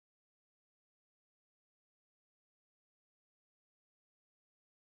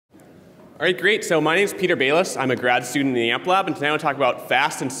All right, great. So my name is Peter Bailis. I'm a grad student in the AMPLab, and today I want to talk about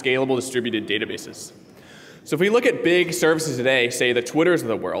fast and scalable distributed databases. So if we look at big services today, say the Twitters of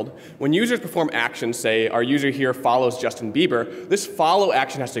the world, when users perform actions, say our user here follows Justin Bieber, this follow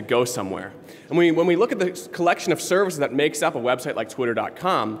action has to go somewhere. And when we look at the collection of services that makes up a website like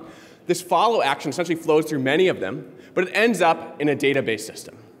Twitter.com, this follow action essentially flows through many of them, but it ends up in a database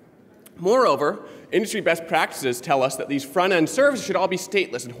system. Moreover, industry best practices tell us that these front-end services should all be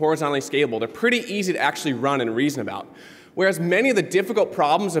stateless and horizontally scalable. They're pretty easy to actually run and reason about. Whereas many of the difficult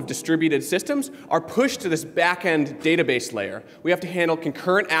problems of distributed systems are pushed to this back-end database layer. We have to handle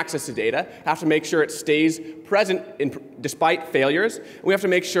concurrent access to data, have to make sure it stays present despite failures, and we have to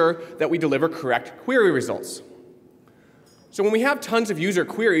make sure that we deliver correct query results. So when we have tons of user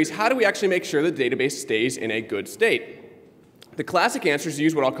queries, how do we actually make sure the database stays in a good state? The classic answer is to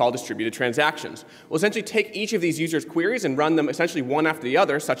use what I'll call distributed transactions. We'll essentially take each of these users' queries and run them essentially one after the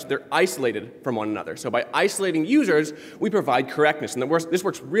other such that they're isolated from one another. So by isolating users, we provide correctness. And this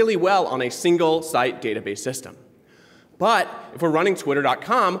works really well on a single site database system. But if we're running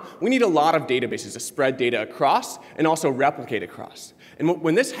Twitter.com, we need a lot of databases to spread data across and also replicate across. And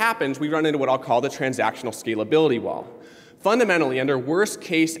when this happens, we run into what I'll call the transactional scalability wall. Fundamentally, under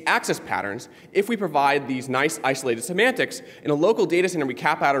worst-case access patterns, if we provide these nice isolated semantics, in a local data center we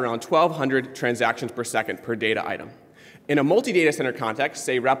cap out around 1,200 transactions per second per data item. In a multi-data center context,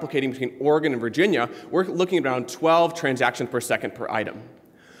 say replicating between Oregon and Virginia, we're looking at around 12 transactions per second per item.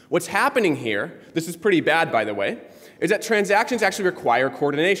 What's happening here, this is pretty bad by the way, is that transactions actually require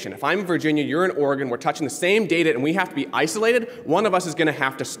coordination. If I'm in Virginia, you're in Oregon, we're touching the same data and we have to be isolated, one of us is going to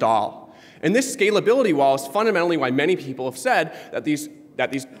have to stall. And this scalability wall is fundamentally why many people have said that these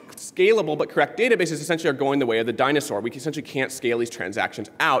scalable but correct databases essentially are going the way of the dinosaur. We essentially can't scale these transactions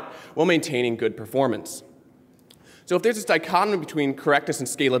out while maintaining good performance. So if there's this dichotomy between correctness and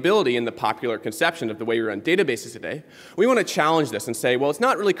scalability in the popular conception of the way we run databases today, we want to challenge this and say, well, it's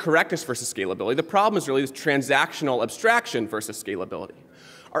not really correctness versus scalability. The problem is really this transactional abstraction versus scalability.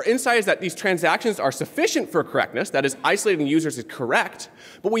 Our insight is that these transactions are sufficient for correctness, that is, isolating users is correct,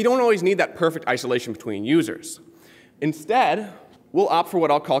 but we don't always need that perfect isolation between users. Instead, we'll opt for what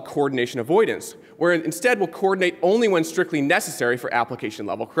I'll call coordination avoidance, where instead we'll coordinate only when strictly necessary for application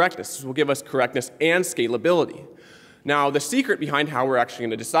level correctness. This will give us correctness and scalability. Now, the secret behind how we're actually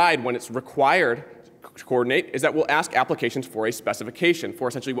going to decide when it's required to coordinate is that we'll ask applications for a specification, for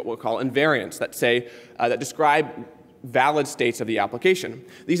essentially what we'll call invariants that describe valid states of the application.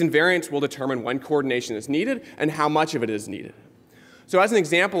 These invariants will determine when coordination is needed and how much of it is needed. So as an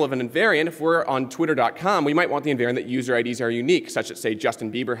example of an invariant, if we're on Twitter.com, we might want the invariant that user IDs are unique, such that, say,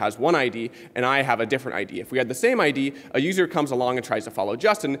 Justin Bieber has one ID and I have a different ID. If we had the same ID, a user comes along and tries to follow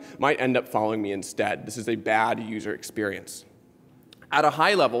Justin might end up following me instead. This is a bad user experience. At a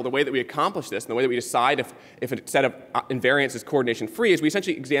high level, the way that we accomplish this and the way that we decide if a set of invariants is coordination free is we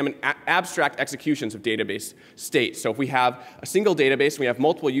essentially examine abstract executions of database states. So if we have a single database and we have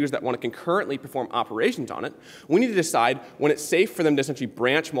multiple users that want to concurrently perform operations on it, we need to decide when it's safe for them to essentially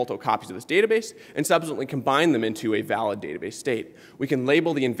branch multiple copies of this database and subsequently combine them into a valid database state. We can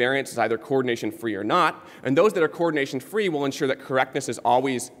label the invariants as either coordination free or not, and those that are coordination free will ensure that correctness is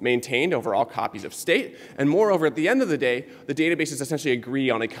always maintained over all copies of state, and moreover, at the end of the day, the database is essentially agree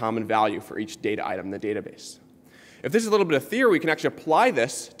on a common value for each data item in the database. If this is a little bit of theory, we can actually apply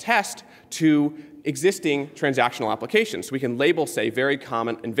this test to existing transactional applications. So we can label, say, very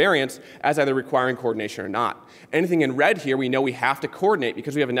common invariants as either requiring coordination or not. Anything in red here, we know we have to coordinate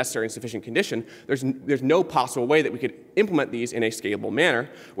because we have a necessary and sufficient condition. There's no possible way that we could implement these in a scalable manner,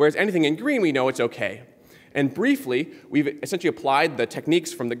 whereas anything in green, we know it's okay. And briefly, we've essentially applied the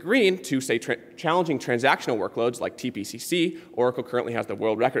techniques from the green to, say, challenging transactional workloads like TPCC. Oracle currently has the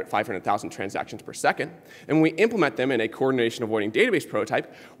world record at 500,000 transactions per second. And when we implement them in a coordination-avoiding database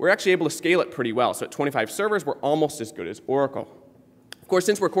prototype, we're actually able to scale it pretty well. So at 25 servers, we're almost as good as Oracle. Of course,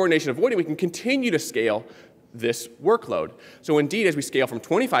 since we're coordination-avoiding, we can continue to scale this workload. So indeed, as we scale from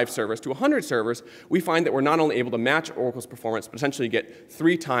 25 servers to 100 servers, we find that we're not only able to match Oracle's performance, but essentially get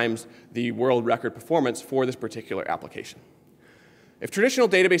 3 times the world record performance for this particular application. If traditional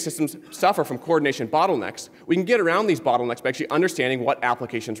database systems suffer from coordination bottlenecks, we can get around these bottlenecks by actually understanding what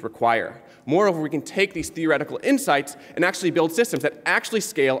applications require. Moreover, we can take these theoretical insights and actually build systems that actually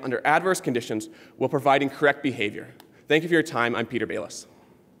scale under adverse conditions while providing correct behavior. Thank you for your time. I'm Peter Bailis.